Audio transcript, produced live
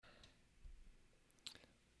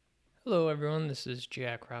Hello, everyone. This is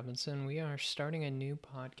Jack Robinson. We are starting a new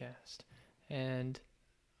podcast, and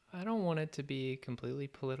I don't want it to be completely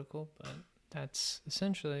political, but that's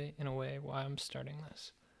essentially, in a way, why I'm starting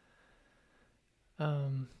this. I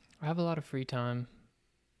have a lot of free time.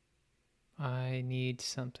 I need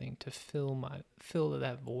something to fill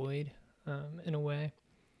that void, in a way.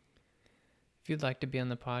 If you'd like to be on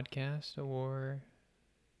the podcast, or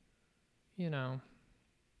you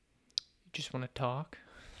just want to talk,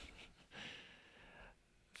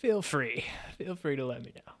 feel free. Feel free to let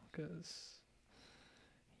me know, because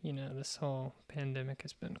this whole pandemic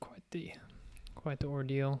has been quite the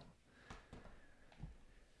ordeal.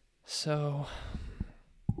 So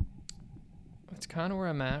it's kind of where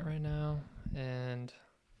I'm at right now, and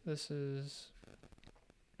this is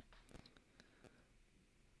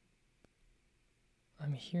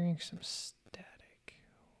I'm hearing some static.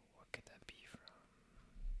 What could that be from?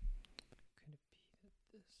 Could it be that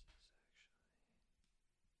this is actually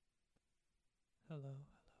hello?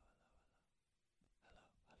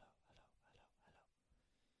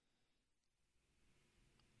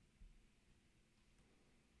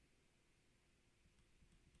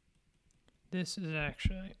 This is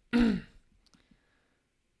actually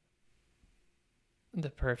the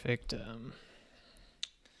perfect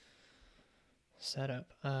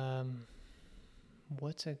setup.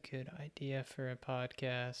 What's a good idea for a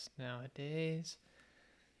podcast nowadays?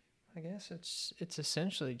 I guess it's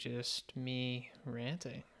essentially just me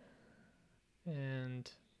ranting. And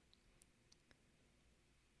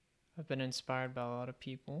I've been inspired by a lot of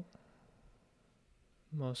people,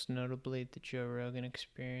 most notably the Joe Rogan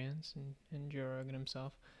Experience and Joe Rogan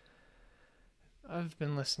himself. I've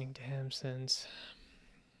been listening to him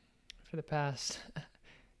for the past,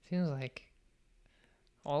 seems like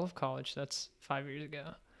all of college. That's 5 years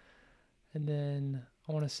ago. And then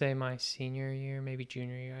I want to say my senior year, maybe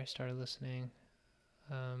junior year, I started listening.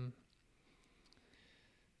 I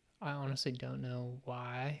honestly don't know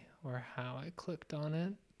why or how I clicked on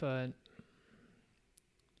it, but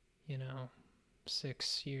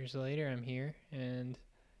 6 years later, I'm here, and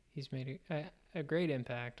he's made a great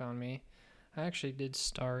impact on me. I actually did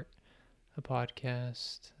start a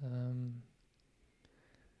podcast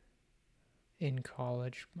in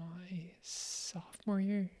college my sophomore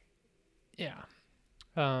year. Yeah.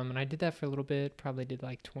 And I did that for a little bit, probably did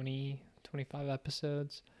like 20, 25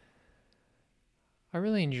 episodes. I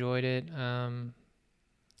really enjoyed it. I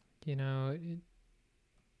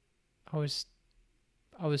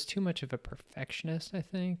was too much of a perfectionist, I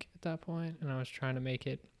think, at that point, and I was trying to make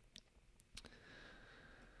it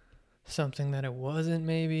something that it wasn't,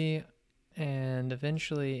 maybe. And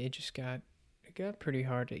eventually it got pretty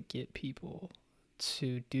hard to get people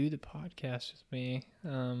to do the podcast with me.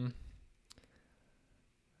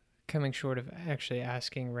 Coming short of actually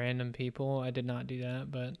asking random people, I did not do that,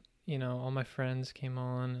 but all my friends came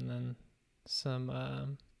on, and then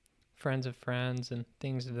some friends of friends and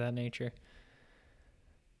things of that nature.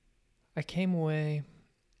 I came away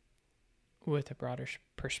with a broader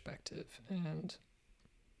perspective, and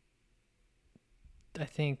I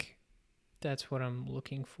think that's what I'm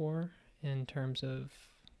looking for in terms of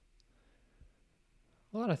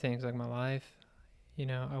a lot of things, like my life.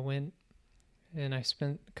 I went and I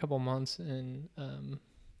spent a couple months in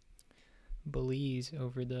Belize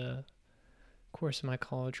over the course of my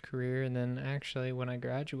college career, and then actually when I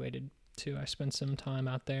graduated too, I spent some time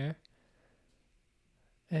out there,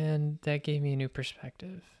 and that gave me a new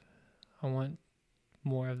perspective. I want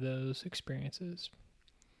more of those experiences.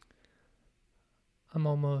 I'm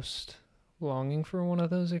almost longing for one of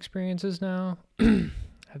those experiences now.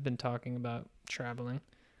 I've been talking about traveling.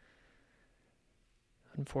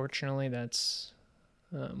 Unfortunately, that's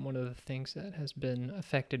one of the things that has been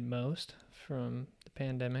affected most from the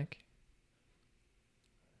pandemic.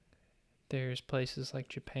 There's places like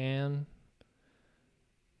Japan,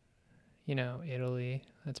 Italy,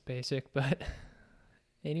 that's basic, but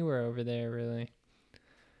anywhere over there, really.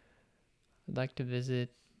 I'd like to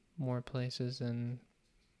visit more places in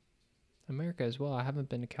America as well. I haven't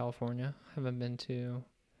been to California. I haven't been to,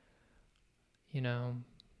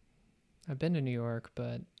 I've been to New York,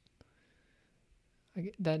 but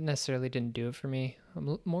that necessarily didn't do it for me.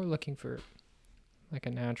 I'm more looking for like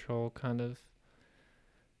a natural kind of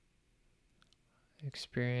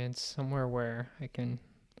experience, somewhere where I can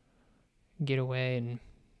get away and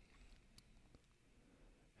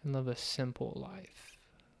live a simple life.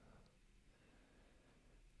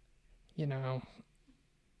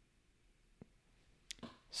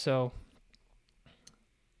 So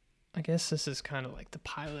I guess this is kind of like the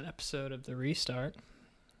pilot episode of the restart,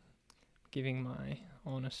 giving my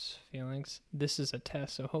honest feelings. This is a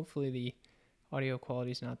test, so hopefully the audio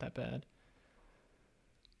quality is not that bad.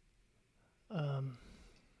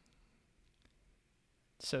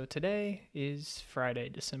 So today is Friday,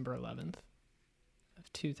 December 11th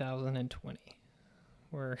of 2020.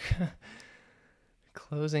 We're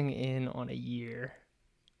closing in on a year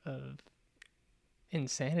of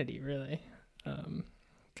insanity, really.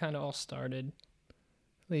 Kind of all started,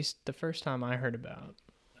 at least the first time I heard about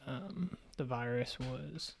the virus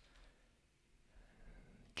was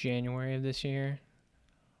January of this year.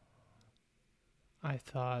 I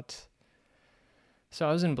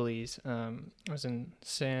was in Belize. I was in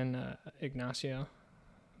San Ignacio,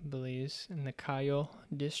 Belize, in the Cayo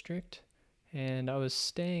district, and I was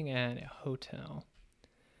staying at a hotel.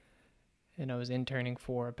 And I was interning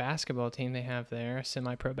for a basketball team they have there, a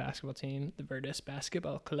semi-pro basketball team, the Verdes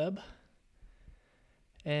Basketball Club.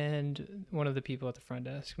 And one of the people at the front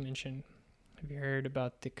desk mentioned, "Have you heard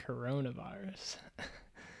about the coronavirus?"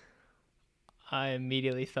 I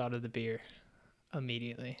immediately thought of the beer.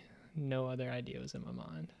 Immediately. No other idea was in my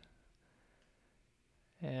mind.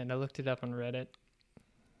 And I looked it up on Reddit.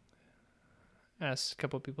 Asked a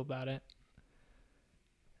couple people about it.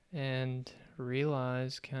 And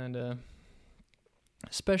realized kind of,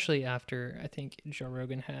 especially after I think Joe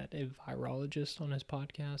Rogan had a virologist on his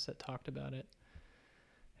podcast that talked about it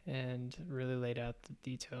and really laid out the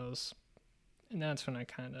details. And that's when I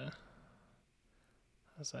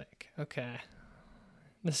was like, okay,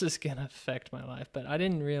 this is going to affect my life. But I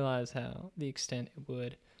didn't realize the extent it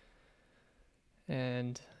would.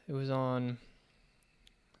 And it was the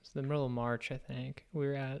middle of March, I think. We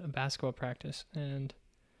were at a basketball practice, and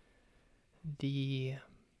it's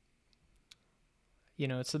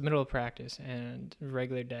the middle of practice, and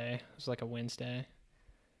regular day, it was like a Wednesday.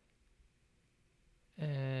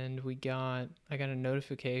 And I got a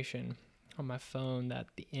notification on my phone that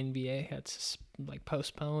the NBA had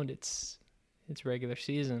postponed its regular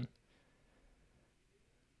season,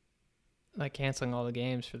 like canceling all the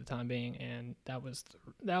games for the time being. And that was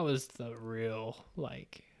the real, all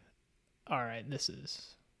right, this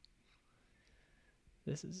is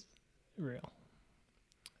real.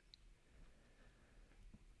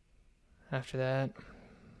 After that,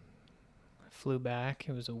 I flew back.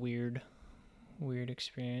 It was a weird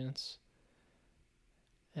experience.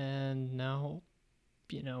 And now,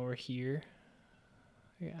 we're here.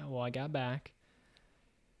 Yeah, well, I got back.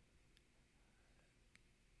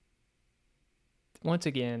 Once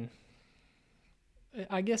again,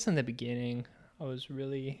 I guess in the beginning, I was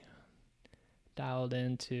really dialed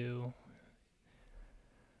into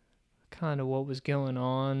kind of what was going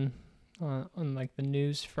on like the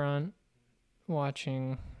news front,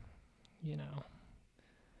 watching,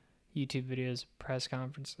 YouTube videos, press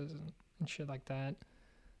conferences, and shit like that.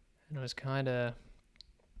 And I was kind of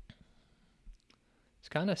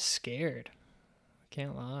scared. I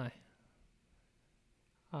can't lie.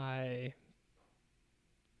 I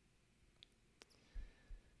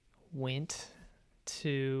went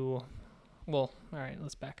to, well, all right,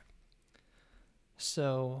 let's back up.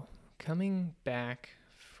 So, coming back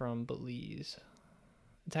from Belize,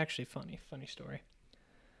 it's actually funny story.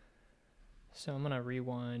 So I'm going to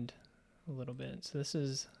rewind a little bit. So this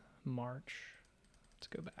is March. Let's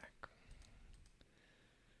go back.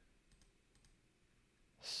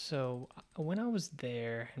 So when I was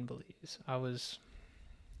there in Belize, I was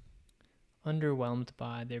underwhelmed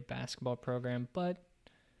by their basketball program, but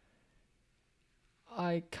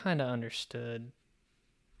I kind of understood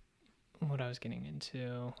what I was getting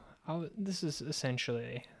into. This is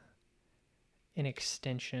essentially an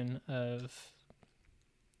extension of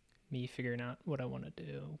me figuring out what I want to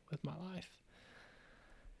do with my life.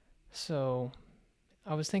 So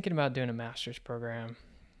I was thinking about doing a master's program.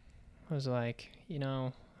 I was like,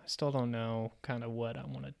 I still don't know kind of what I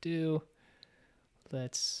want to do.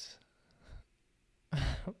 Let's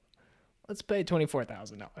pay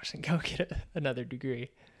 $24,000 and go get another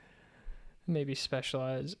degree. Maybe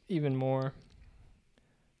specialize even more.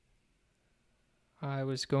 I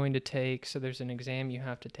was going to take, so there's an exam you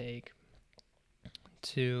have to take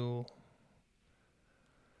to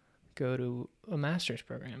go to a master's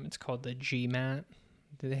program. It's called the GMAT.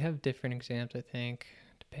 They have different exams, I think,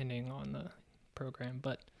 depending on the program,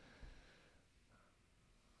 but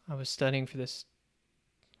I was studying for this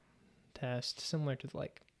test similar to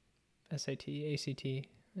SAT, ACT,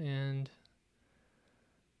 and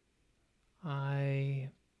I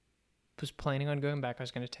was planning on going back. I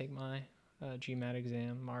was going to take my GMAT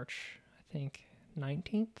exam March, I think,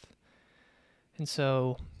 19th. And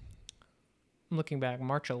so, looking back,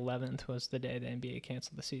 March 11th was the day the NBA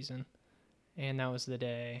canceled the season. And that was the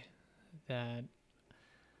day that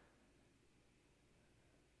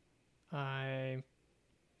I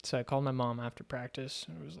called my mom after practice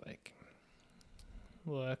and was like,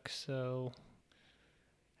 look, so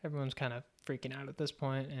everyone's kind of freaking out at this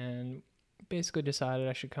point, and basically decided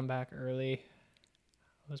I should come back early.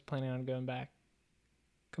 I was planning on going back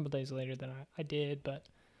a couple days later than I did, but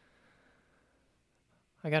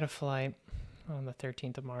I got a flight on the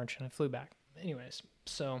 13th of March and I flew back. Anyways,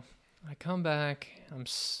 so I come back. I'm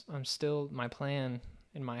still, my plan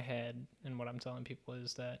in my head and what I'm telling people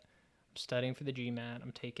is that I'm studying for the GMAT.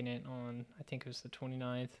 I'm taking it on, I think it was the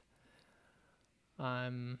 29th.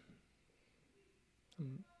 I'm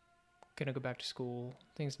gonna go back to school,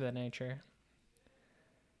 things of that nature.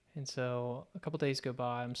 And so a couple days go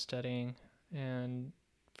by, I'm studying and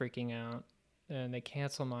freaking out, and they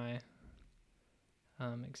cancel my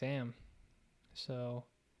exam. So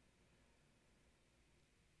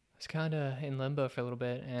I was kind of in limbo for a little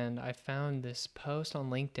bit, and I found this post on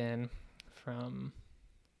LinkedIn from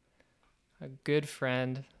a good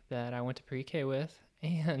friend that I went to pre-K with,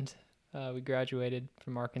 and we graduated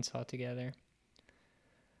from Arkansas together.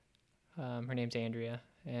 Her name's Andrea,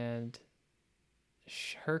 and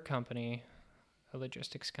her company, a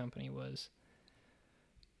logistics company, was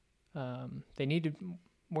they needed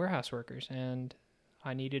warehouse workers, and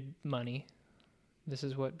I needed money. This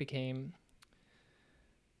is what became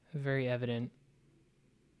very evident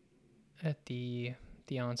at the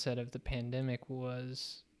onset of the pandemic,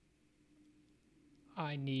 was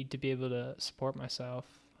I need to be able to support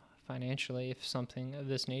myself financially if something of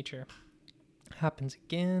this nature happens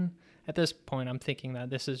again. At this point, I'm thinking that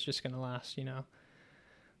this is just going to last,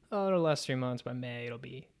 it'll last 3 months. By May, it'll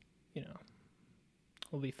be,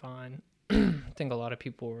 we'll be fine. I think a lot of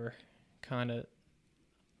people were kind of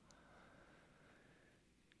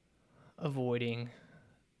avoiding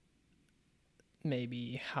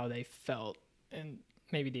maybe how they felt and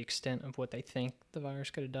maybe the extent of what they think the virus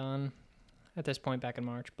could have done at this point back in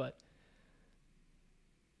March. But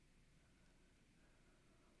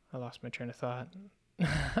I lost my train of thought.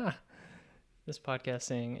 This podcast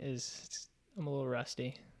thing I'm a little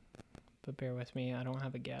rusty, but bear with me. I don't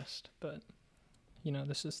have a guest, but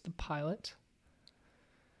this is the pilot.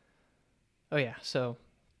 Oh yeah, so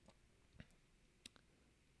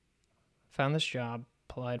found this job,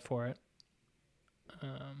 applied for it,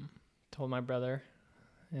 told my brother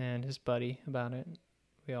and his buddy about it.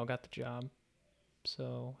 We all got the job.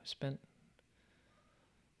 So I spent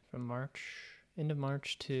from end of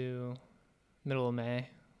March to middle of May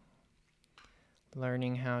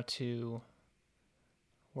learning how to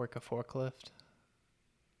work a forklift,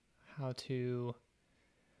 how to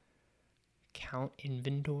count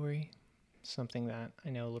inventory, something that I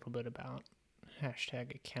know a little bit about,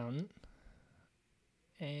 #accountant.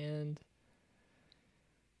 And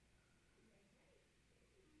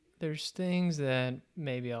there's things that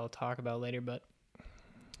maybe I'll talk about later, but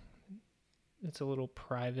it's a little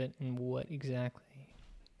private in what exactly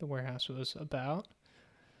the warehouse was about.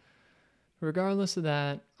 Regardless of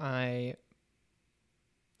that,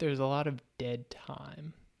 there's a lot of dead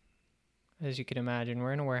time. As you can imagine,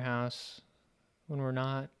 we're in a warehouse. When we're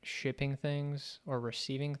not shipping things or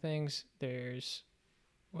receiving things, there's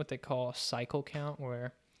what they call a cycle count,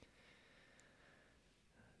 where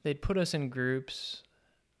they'd put us in groups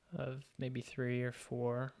of maybe 3 or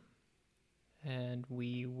 4, and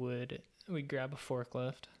we'd grab a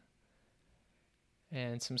forklift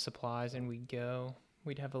and some supplies, and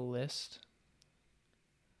we'd have a list.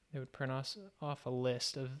 They would print us off a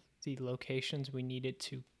list of the locations we needed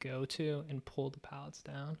to go to and pull the pallets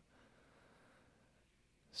down.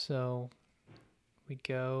 So we'd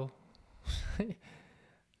go.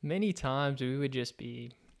 Many times we would just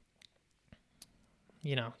be,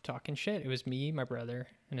 talking shit. It was me, my brother,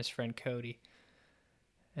 and his friend Cody.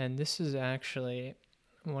 And this is actually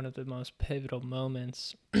one of the most pivotal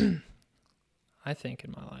moments, I think,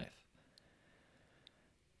 in my life,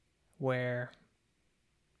 where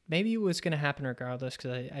maybe it was going to happen regardless,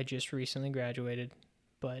 because I just recently graduated,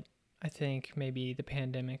 but I think maybe the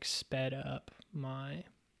pandemic sped up my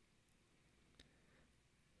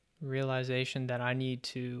realization that I need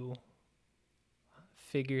to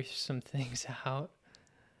figure some things out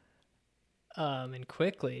and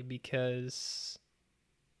quickly, because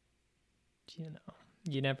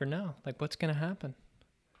you never know, like, what's going to happen.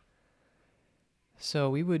 So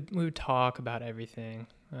we would talk about everything.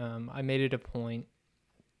 I made it a point,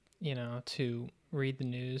 to read the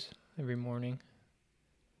news every morning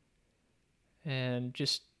and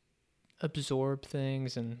just absorb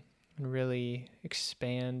things and really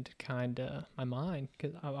expand kind of my mind,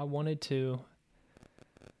 because I wanted to,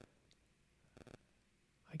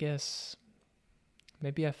 I guess,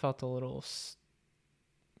 maybe I felt a little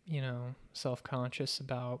self-conscious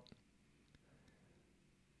about.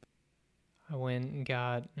 I went and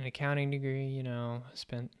got an accounting degree,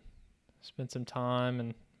 spent some time,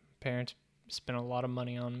 and parents spent a lot of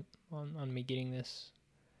money on me getting this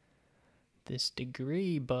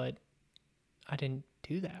degree, but I didn't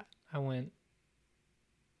do that. I went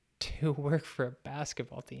to work for a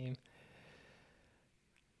basketball team.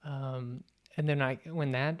 And then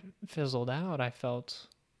when that fizzled out, I felt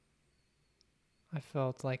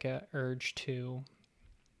like a urge to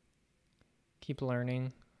keep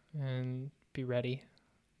learning and be ready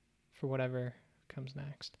for whatever comes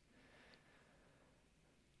next.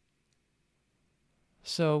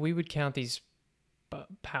 So we would count these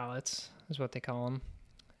pallets, is what they call them.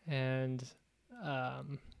 And,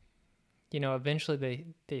 eventually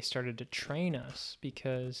they started to train us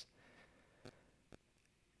because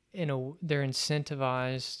they're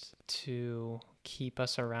incentivized to keep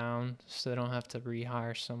us around so they don't have to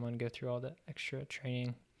rehire someone, go through all the extra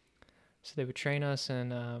training. So they would train us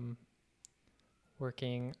in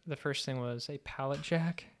working. The first thing was a pallet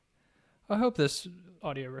jack. I hope this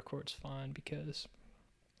audio records fine because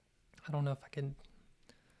I don't know if I can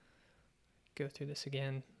go through this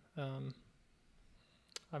again.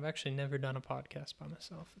 I've actually never done a podcast by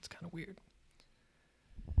myself. It's kind of weird.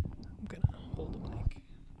 I'm going to hold the mic.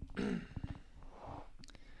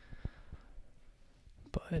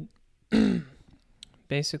 But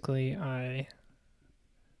basically I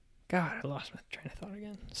lost my train of thought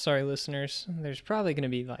again. Sorry, listeners. There's probably going to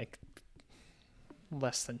be like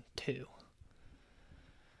less than 2.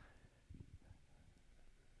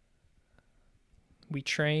 We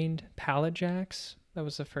trained pallet jacks. That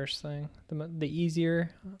was the first thing. The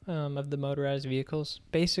easier of the motorized vehicles.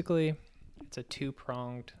 Basically, it's a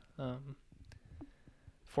 2-pronged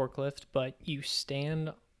forklift, but you stand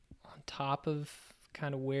on top of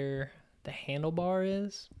kind of where the handlebar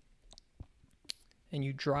is, and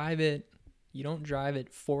you drive it. You don't drive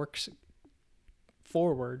it forks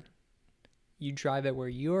forward. You drive it where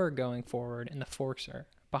you're going forward, and the forks are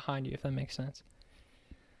behind you, if that makes sense.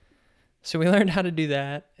 So we learned how to do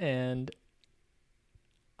that, and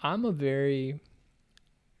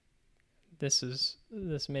this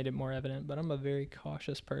made it more evident, but I'm a very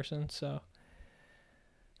cautious person, so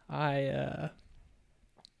I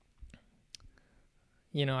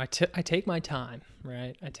take my time,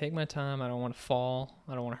 right? I take my time. I don't want to fall.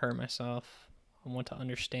 I don't want to hurt myself. I want to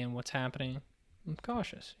understand what's happening. I'm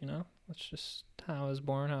cautious, That's just how I was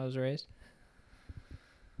born, how I was raised.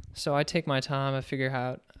 So I take my time. I figure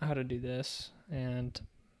out how to do this, and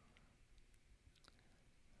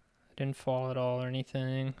I didn't fall at all or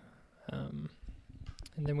anything. And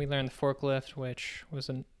then we learned the forklift, which was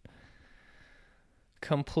a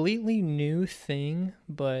completely new thing,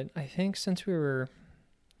 but I think since we were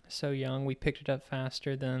so young, we picked it up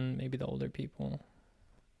faster than maybe the older people.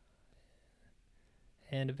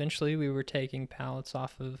 And eventually we were taking pallets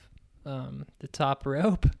off of the top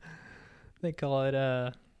rope. They call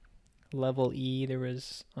it level E. There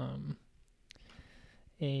was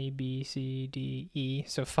A, B, C, D, E.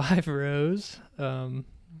 So 5 rows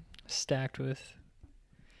stacked with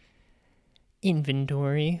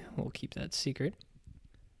inventory. We'll keep that secret.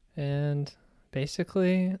 And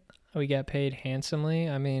basically, we got paid handsomely.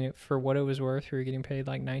 I mean, for what it was worth, we were getting paid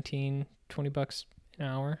like $19, $20 an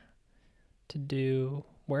hour to do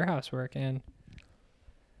warehouse work. And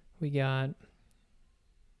we got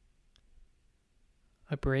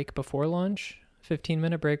a break before lunch,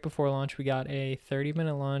 15-minute break before lunch. We got a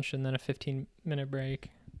 30-minute lunch and then a 15-minute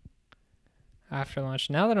break after lunch.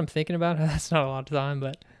 Now that I'm thinking about it, that's not a lot of time,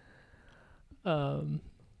 but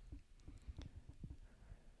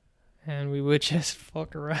and we would just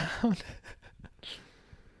fuck around.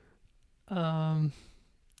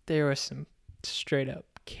 There were some straight up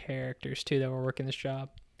characters too that were working this job.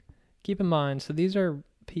 Keep in mind, so these are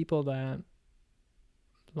people that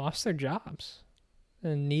lost their jobs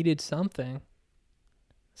and needed something.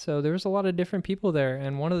 So there was a lot of different people there,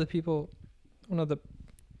 and one of the people,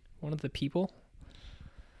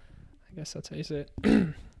 I guess that's how you say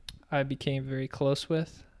it, I became very close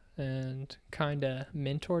with and kind of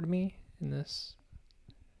mentored me in this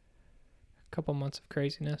couple months of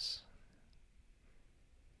craziness.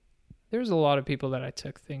 There's a lot of people that I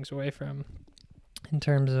took things away from in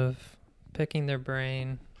terms of picking their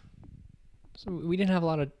brain. So we didn't have a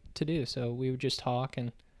lot to do, so we would just talk,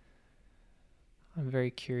 and I'm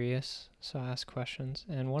very curious, so I asked questions.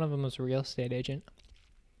 And one of them was a real estate agent.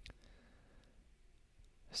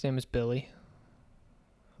 His name was Billy.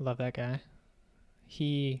 I love that guy.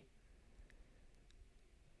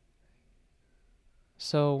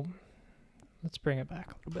 So let's bring it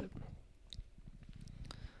back a little bit.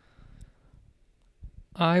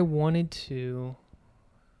 I wanted to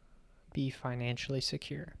be financially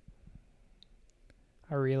secure.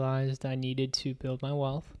 I realized I needed to build my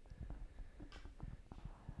wealth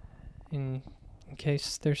in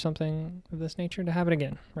case there's something of this nature to have it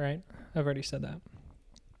again, right? I've already said that.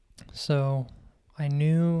 So I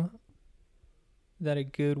knew that a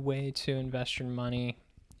good way to invest your money,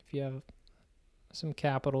 if you have some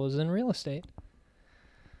capital, is in real estate.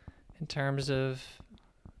 In terms of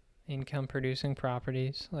income producing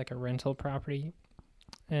properties, like a rental property,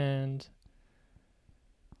 and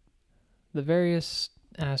the various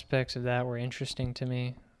aspects of that were interesting to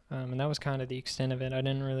me. And that was kind of the extent of it. I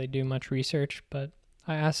didn't really do much research, but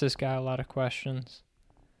I asked this guy a lot of questions.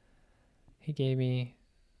 He gave me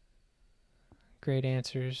great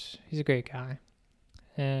answers. He's a great guy.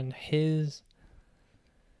 And his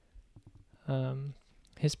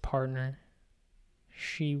partner,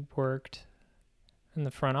 she worked in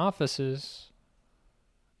the front offices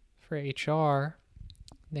for HR.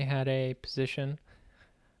 They had a position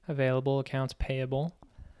available, accounts payable,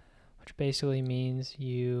 which basically means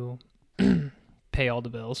you pay all the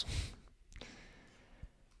bills.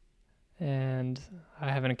 And I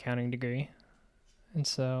have an accounting degree. And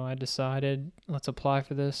so I decided, let's apply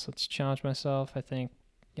for this. Let's challenge myself. I think,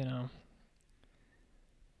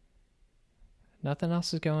 nothing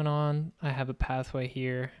else is going on. I have a pathway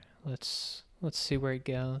here. Let's see where it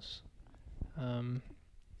goes. I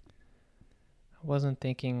wasn't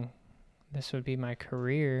thinking this would be my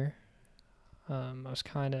career. I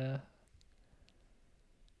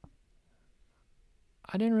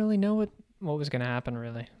didn't really know what was going to happen,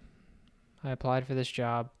 really. I applied for this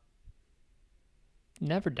job.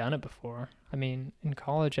 Never done it before. I mean, in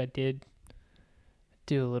college I did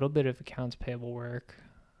do a little bit of accounts payable work,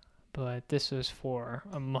 but this was for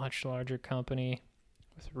a much larger company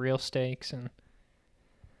with real stakes, and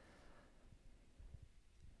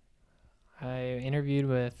I interviewed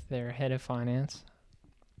with their head of finance,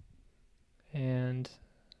 and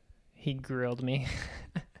he grilled me.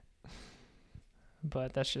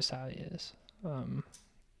 But that's just how he is.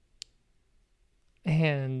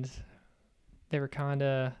 And they were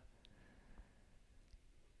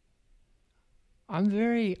I'm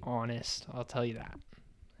very honest, I'll tell you that.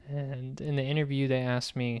 And in the interview, they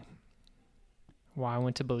asked me why I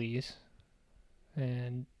went to Belize,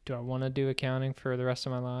 and do I want to do accounting for the rest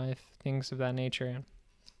of my life, things of that nature.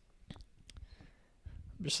 I'm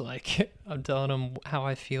just like, I'm telling them how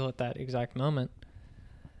I feel at that exact moment.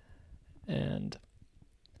 And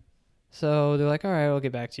so they're like, all right, we'll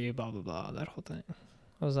get back to you, blah, blah, blah, that whole thing.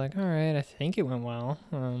 I was like, all right, I think it went well.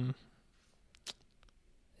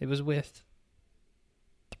 It was with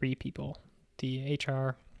 3 people. The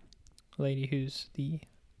HR lady who's the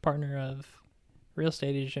partner of real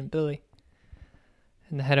estate agent Billy,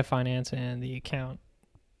 and the head of finance, and the accountant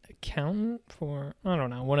for, I don't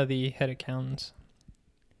know, one of the head accountants.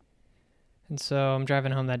 And so I'm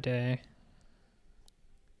driving home that day,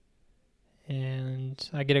 and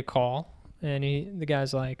I get a call, and the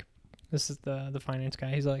guy's like, this is the finance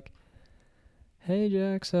guy. He's like, hey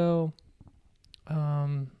Jack, so,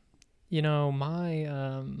 my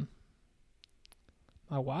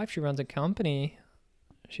wife, she runs a company.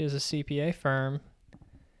 She has a CPA firm,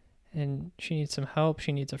 and she needs some help.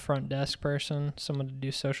 She needs a front desk person, someone to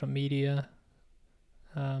do social media,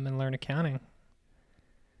 and learn accounting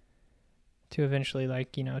to eventually,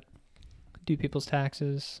 do people's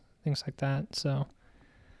taxes, things like that. So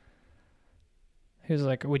he was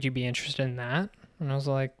like, would you be interested in that? And I was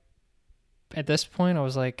like, at this point, I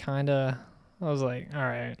was like, all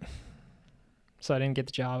right. So I didn't get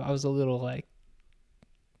the job. I was a little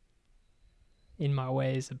in my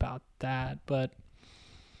ways about that, but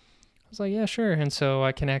I was like, yeah, sure. And so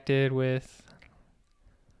I connected with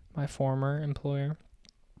my former employer,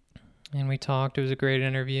 and we talked. It was a great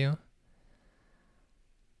interview.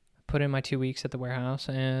 Put in my 2 weeks at the warehouse,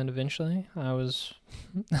 and eventually I was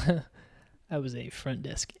I was a front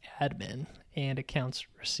desk admin and accounts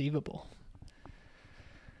receivable.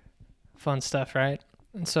 Fun stuff, right?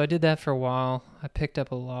 And so I did that for a while. I picked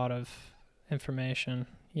up a lot of information,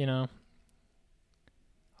 a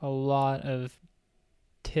lot of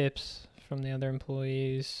tips from the other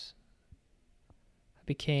employees. I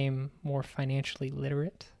became more financially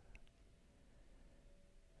literate.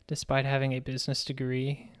 Despite having a business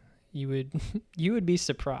degree, you would be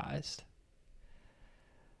surprised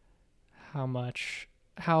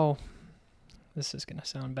how this is going to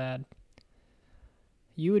sound bad.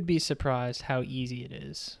 You would be surprised how easy it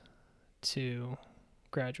is to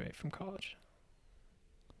graduate from college.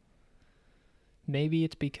 Maybe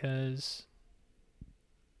it's because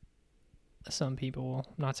some people,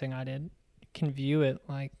 I'm not saying I did, can view it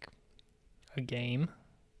like a game.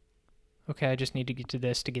 Okay, I just need to get to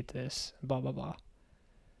this, blah, blah, blah.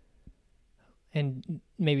 And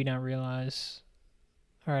maybe not realize,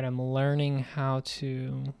 all right, I'm learning how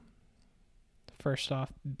to, first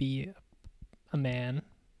off, be a man.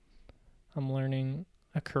 I'm learning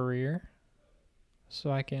a career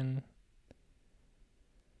so I can,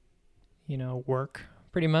 work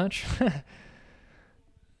pretty much. It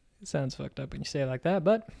sounds fucked up when you say it like that,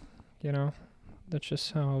 but, that's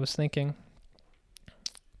just how I was thinking.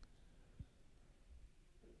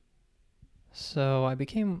 So I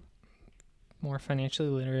became more financially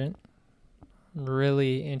literate,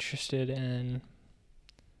 really interested in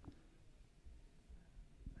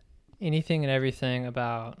anything and everything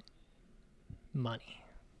about money.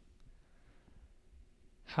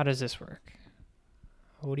 How does this work?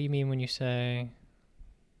 What do you mean when you say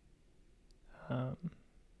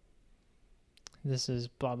this is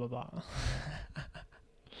blah, blah, blah?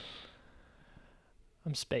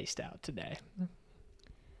 I'm spaced out today.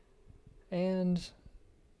 And,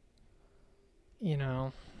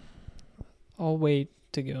 I'll wait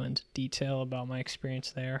to go into detail about my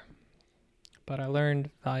experience there. But I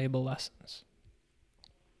learned valuable lessons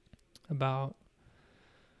about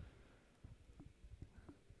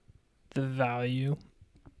the value,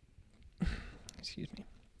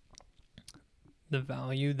 the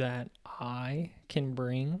value that I can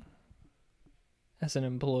bring as an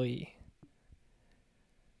employee,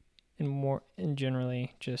 and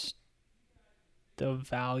generally just the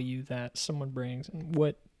value that someone brings and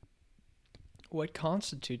what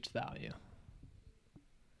constitutes value.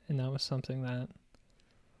 And that was something that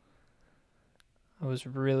I was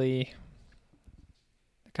really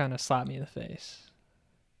kind of slapped me in the face.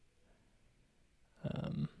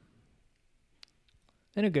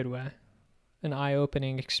 In a good way. An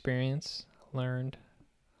eye-opening experience. Learned.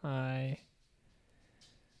 I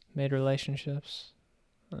made relationships.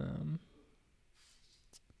 It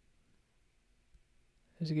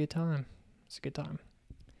was a good time.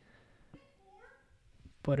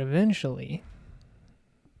 But eventually,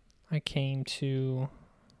 I came to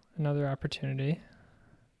another opportunity.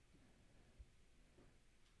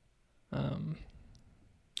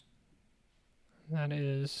 That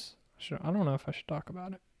is, I don't know if I should talk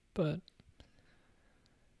about it, but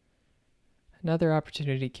another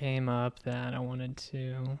opportunity came up that I wanted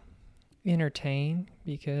to entertain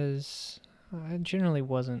because I generally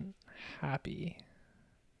wasn't happy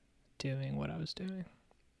doing what I was doing.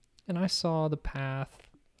 And I saw the path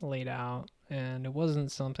laid out, and it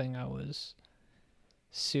wasn't something I was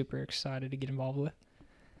super excited to get involved with.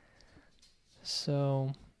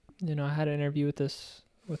 So, I had an interview with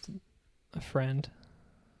a friend,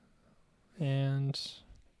 and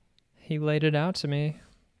he laid it out to me,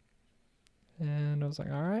 and I was like,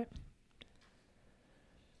 all right.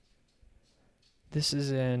 This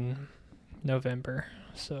is in November,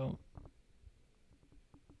 so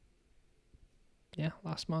yeah,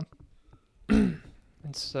 last month.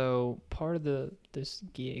 And so part of this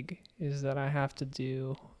gig is that I have to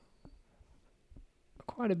do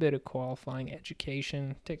quite a bit of qualifying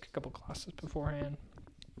education, take a couple classes beforehand,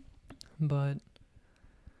 but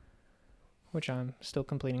which I'm still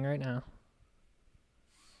completing right now.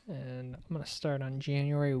 And I'm going to start on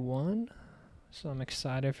January 1, so I'm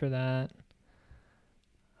excited for that.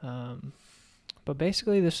 But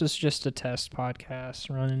basically this is just a test podcast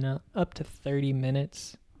running up to 30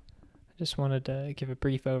 minutes. I just wanted to give a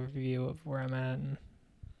brief overview of where I'm at, and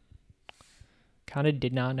kind of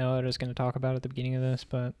did not know what I was going to talk about at the beginning of this,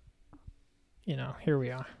 but here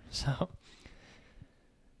we are. So,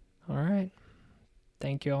 all right.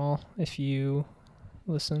 Thank you all if you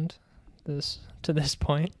listened to this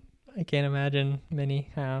point. I can't imagine many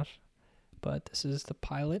have, but this is the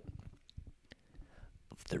pilot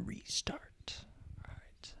of the restart. All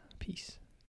right. Peace.